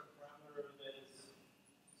I've got a parameter that is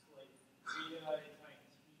like beta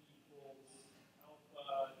times t equals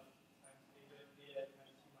alpha times beta, beta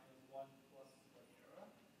times t minus 1 plus one error.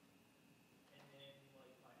 And then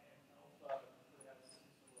like my m alpha could have some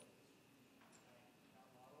sort of distribution. Can I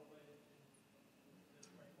model it in this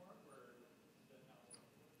framework, or is that not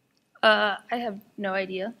what I have no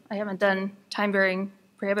idea. I haven't done time-varying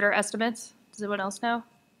parameter estimates. Does anyone else know?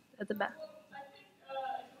 At the back. Well, I think if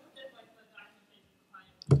you look at like the documentation behind,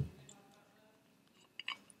 they talk about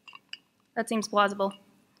that. That seems plausible.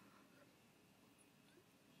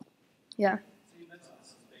 Yeah. So you mentioned this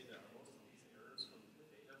is beta. Are most of these errors from the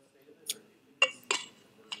data database, or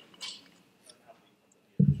do you think it's conversion of how many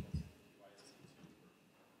from the original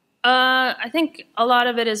PyMC3? I think a lot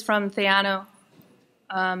of it is from Theano.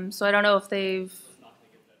 So I don't know if they've. It's not going to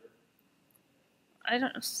get better. I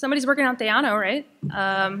don't know. Somebody's working on Theano, right?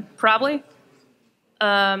 Probably.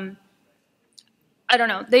 I don't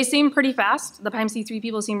know. They seem pretty fast. The PyMC3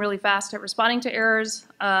 people seem really fast at responding to errors.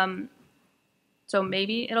 So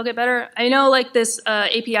maybe it'll get better. I know like this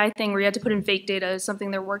API thing where you have to put in fake data is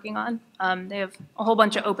something they're working on. They have a whole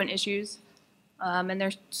bunch of open issues. and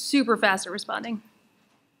they're super fast at responding.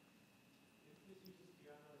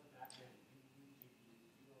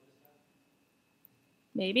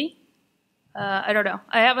 Maybe. I don't know.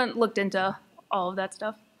 I haven't looked into all of that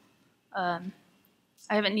stuff. I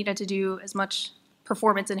haven't needed to do as much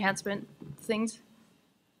performance enhancement things.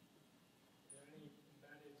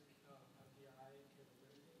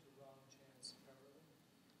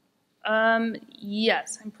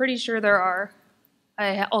 Yes, I'm pretty sure there are.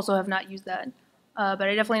 I also have not used that. But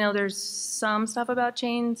I definitely know there's some stuff about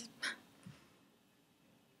chains.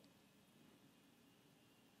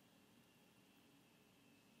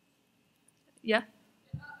 Yeah?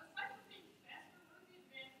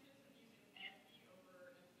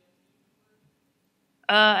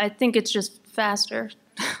 I think it's just faster.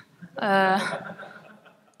 Well,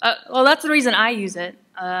 that's the reason I use it.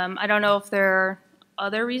 I don't know if there are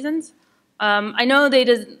other reasons. I know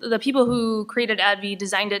the people who created ADV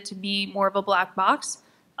designed it to be more of a black box.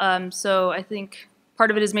 So I think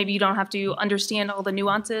part of it is maybe you don't have to understand all the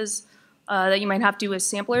nuances that you might have to with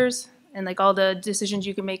samplers and like all the decisions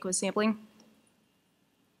you can make with sampling.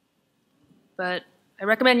 But I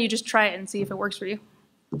recommend you just try it and see if it works for you.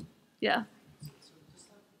 Yeah. So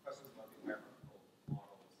just have questions about the hierarchical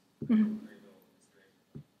models. Mm-hmm.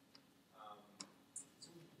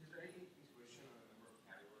 So is there any intuition on the number of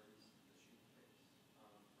categories that you pick for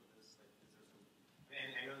this? Like, is there some?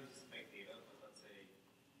 I know this is fake data, but let's say,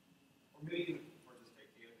 or maybe even for this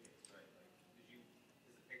fake data case, right? Like, is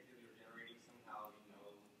the fake data you're generating somehow you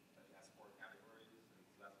know that it has 4 categories, and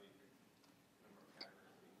so that's why you pick the number of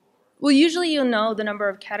categories before? Well, usually you'll know the number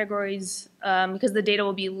of categories because the data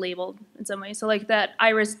will be labeled in some way. So like that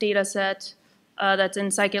iris data set that's in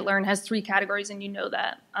scikit-learn has 3 categories, and you know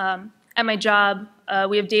that. At my job,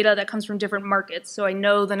 we have data that comes from different markets, so I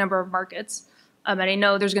know the number of markets, and I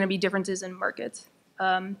know there's going to be differences in markets.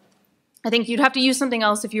 I think you'd have to use something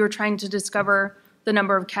else if you were trying to discover the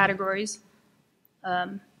number of categories.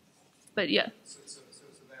 But yeah. So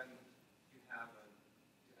then you have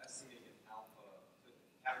you estimate an alpha, the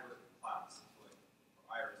category of the class. So like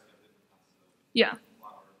for iris, you have different classes of Yeah.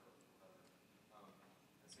 flower or whatever.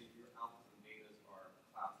 And so your alphas and betas are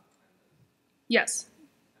class dependent. Yes.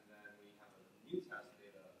 And then when you have a new test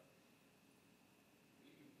data,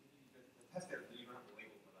 the test data, you don't have a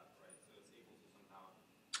label for that, right? So it's able to somehow,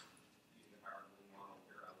 using the hierarchical model,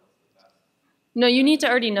 figure out what's the best. No, you need to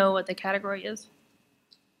already know what the category is.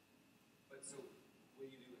 But so what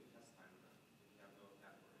do you do in test time then if you have no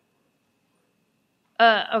category for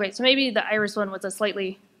it? Okay, so maybe the iris one was a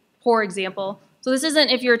slightly poor example. So this isn't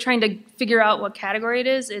if you're trying to figure out what category it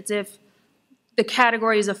is, it's if the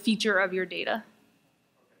category is a feature of your data.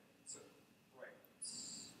 Okay, so, right, I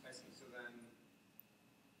see. So then,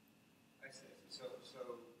 I see. So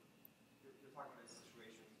you're talking about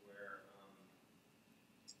situations where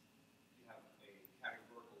you have a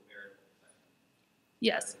categorical variable set.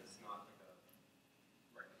 Yes. It's not like a,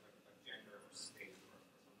 right, like gender or state or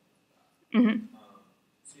something like that. Mm-hmm.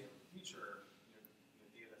 So you have a feature,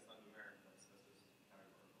 data that's not numeric, that's just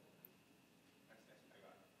categorical. I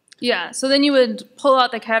got it. Yeah, so then you would pull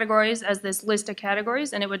out the categories as this list of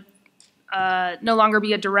categories, and it would no longer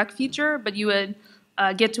be a direct feature, but you would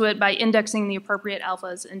get to it by indexing the appropriate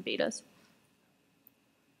alphas and betas.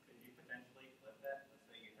 Could you potentially flip that? Let's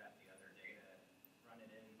say you have the other data, run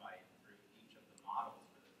it in through each of the models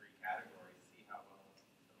for the 3 categories, see how well the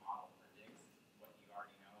model predicts what you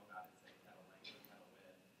already know about it, say petal length or petal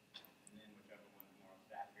width, and then whichever one's more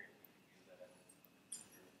accurate, we could use that as a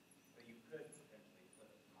feature. But you could potentially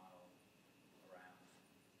flip the model around.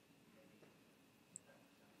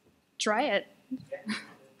 Try it.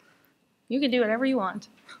 You can do whatever you want.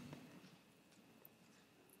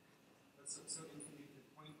 But so in the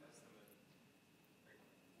point estimate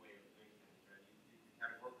way of doing things, right? You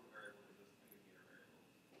categorical variable is just indicator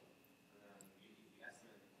variable, and then you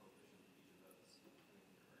estimate the coefficient of each of those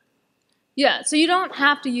indicator variables. Yeah, so you don't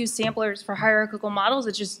have to use samplers for hierarchical models.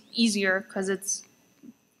 It's just easier because it's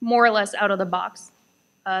more or less out of the box.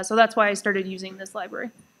 So that's why I started using this library.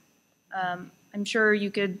 I'm sure you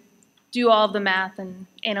could do all of the math and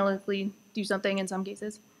analytically do something in some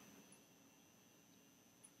cases.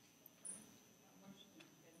 How much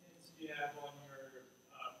dependence do you have on your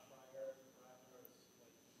prior parameters?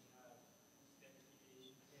 Like, you have standard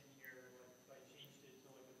deviation 10 here, like if I changed it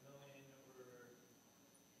to like 1 million or 20 or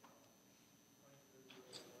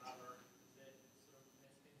whatever, does it sort of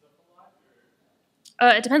mess things up a lot?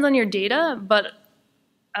 Or? It depends on your data, but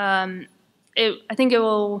I think it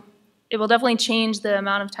will definitely change the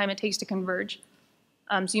amount of time it takes to converge.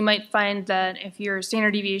 So you might find that if your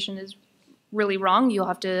standard deviation is really wrong,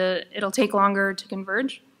 it'll take longer to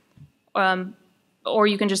converge. or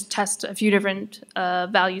you can just test a few different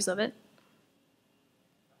values of it.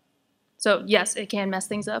 So yes, it can mess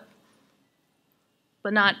things up,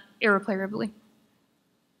 but not irreparably.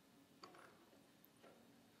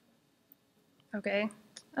 Okay.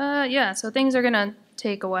 Yeah, so things are gonna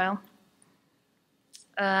take a while.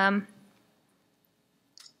 Yeah,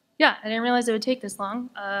 I didn't realize it would take this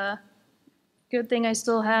long. Good thing I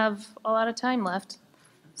still have a lot of time left.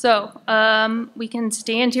 So we can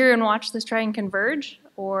stand here and watch this try and converge,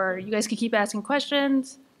 or you guys can keep asking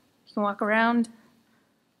questions. You can walk around,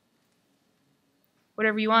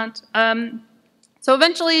 whatever you want. So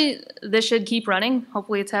eventually, this should keep running.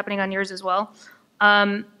 Hopefully it's happening on yours as well.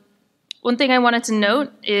 One thing I wanted to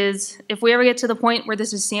note is if we ever get to the point where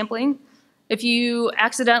this is sampling, if you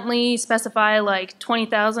accidentally specify like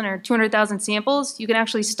 20,000 or 200,000 samples, you can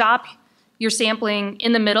actually stop your sampling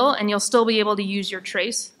in the middle and you'll still be able to use your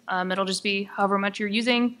trace. It'll just be however much you're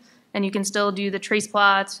using, and you can still do the trace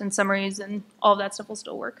plots and summaries, and all of that stuff will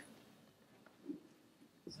still work.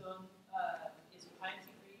 So is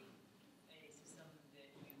PyMC3 a system that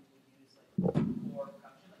you use like for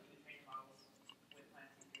production? Like you would train models with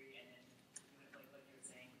PyMC3 and then you would like you were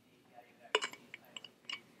saying the API you would actually use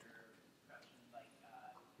PyMC3 for your production like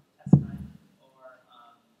test time, or would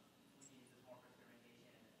you use this more for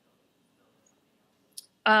experimentation and then build something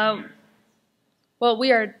else? Well,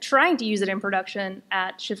 we are trying to use it in production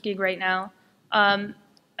at ShiftGig right now. I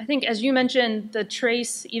think, as you mentioned, the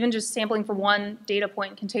trace, even just sampling for one data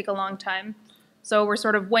point, can take a long time. So we're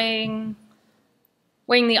sort of weighing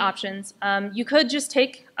the options. You could just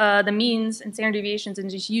take the means and standard deviations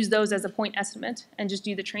and just use those as a point estimate and just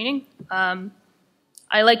do the training.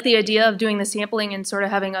 I like the idea of doing the sampling and sort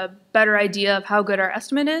of having a better idea of how good our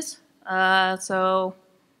estimate is. So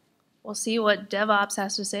we'll see what DevOps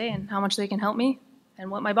has to say and how much they can help me and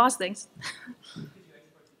what my boss thinks. Could you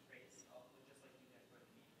export the trace just like you export the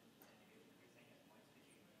mean and deviation?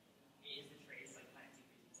 Is the trace like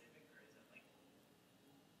PyMC3 specific, or is it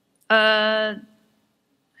like?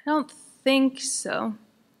 I don't think so.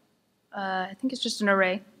 I think it's just an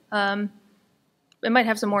array. It might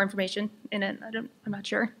have some more information in it. I'm not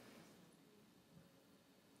sure.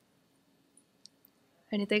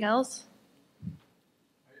 Anything else?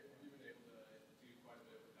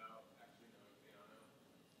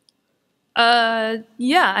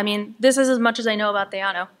 Yeah, I mean, this is as much as I know about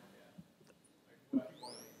Theano.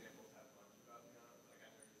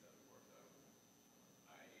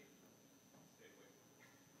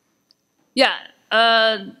 Yeah.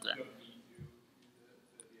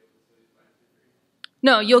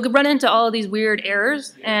 No, you'll run into all of these weird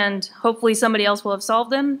errors, and hopefully somebody else will have solved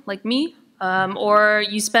them, like me, or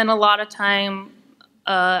you spend a lot of time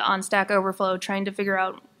on Stack Overflow trying to figure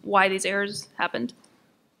out why these errors happened.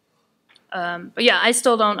 But yeah, I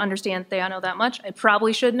still don't understand Theano that much. I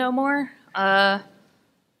probably should know more,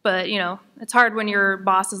 but you know, it's hard when your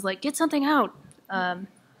boss is like, get something out. I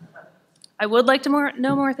would like to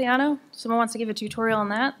know more Theano. If someone wants to give a tutorial on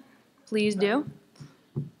that, please do.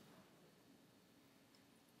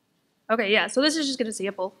 Okay, yeah, so this is just going to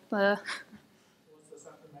sample. What's the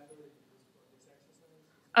second method you use for this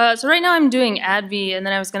exercise? So right now I'm doing adv, and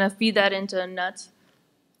then I was going to feed that into nuts.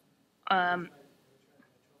 Yeah,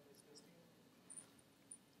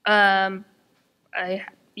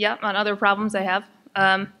 on other problems I have.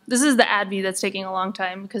 This is the adv that's taking a long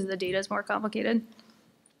time because the data is more complicated.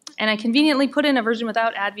 And I conveniently put in a version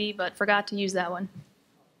without adv, but forgot to use that one.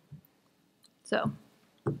 So.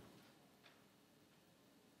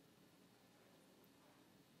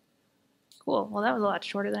 Cool, well that was a lot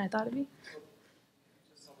shorter than I thought it'd be.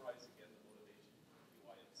 Just summarize again the motivation for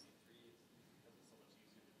PyMC3 is because it's so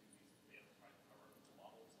much easier to do these hierarchical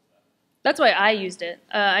models. That's why I used it.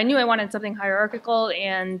 I knew I wanted something hierarchical,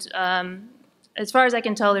 and as far as I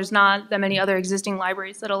can tell, there's not that many other existing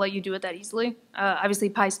libraries that'll let you do it that easily. Obviously,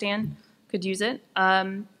 PyStan could use it.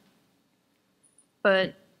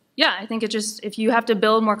 But yeah, I think it just, if you have to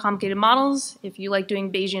build more complicated models, if you like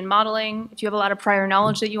doing Bayesian modeling, if you have a lot of prior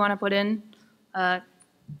knowledge that you want to put in,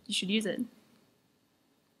 you should use it. Did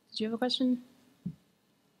you have a question?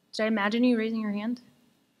 Did I imagine you raising your hand?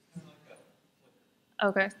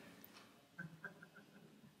 Okay.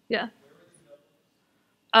 Yeah.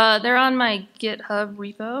 They're on my GitHub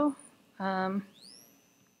repo. Can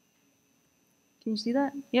you see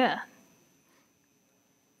that? Yeah.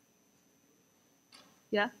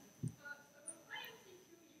 Yeah.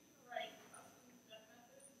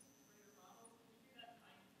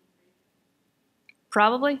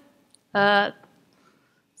 Probably. Sorry,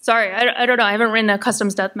 I don't know. I haven't written a custom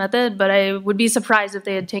step method, but I would be surprised if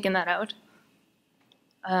they had taken that out.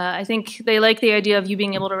 I think they like the idea of you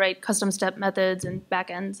being able to write custom step methods and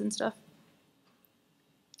backends and stuff.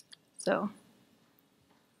 So,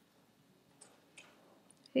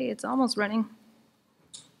 hey, it's almost running.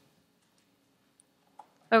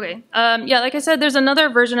 Okay, yeah, like I said, there's another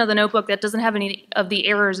version of the notebook that doesn't have any of the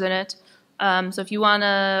errors in it. So if you want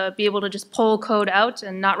to be able to just pull code out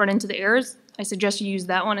and not run into the errors, I suggest you use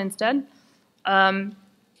that one instead.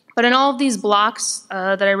 But in all of these blocks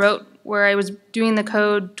that I wrote where I was doing the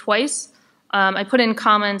code twice, I put in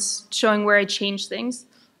comments showing where I changed things.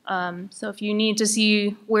 So if you need to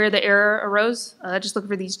see where the error arose, just look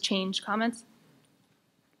for these change comments.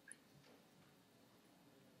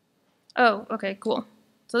 Oh, okay, cool.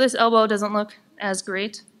 So this elbow doesn't look as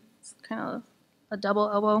great. It's kind of a double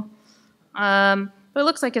elbow. But it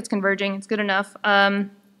looks like it's converging. It's good enough.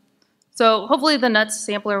 So hopefully the nuts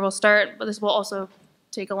sampler will start, but this will also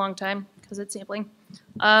take a long time because it's sampling.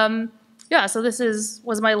 Yeah, so this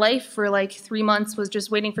was my life for like 3 months, was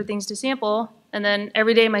just waiting for things to sample. And then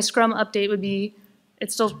every day my Scrum update would be,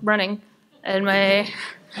 it's still running. And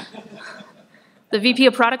the VP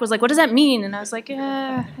of product was like, what does that mean? And I was like,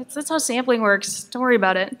 yeah, that's how sampling works. Don't worry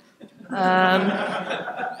about it.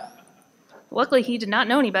 Luckily, he did not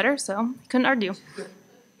know any better, so he couldn't argue.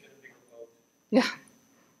 Yeah.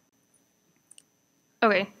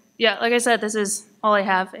 Okay. Yeah, like I said, this is all I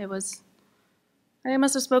have. I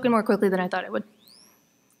must have spoken more quickly than I thought I would.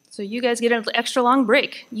 So you guys get an extra long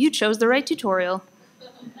break. You chose the right tutorial.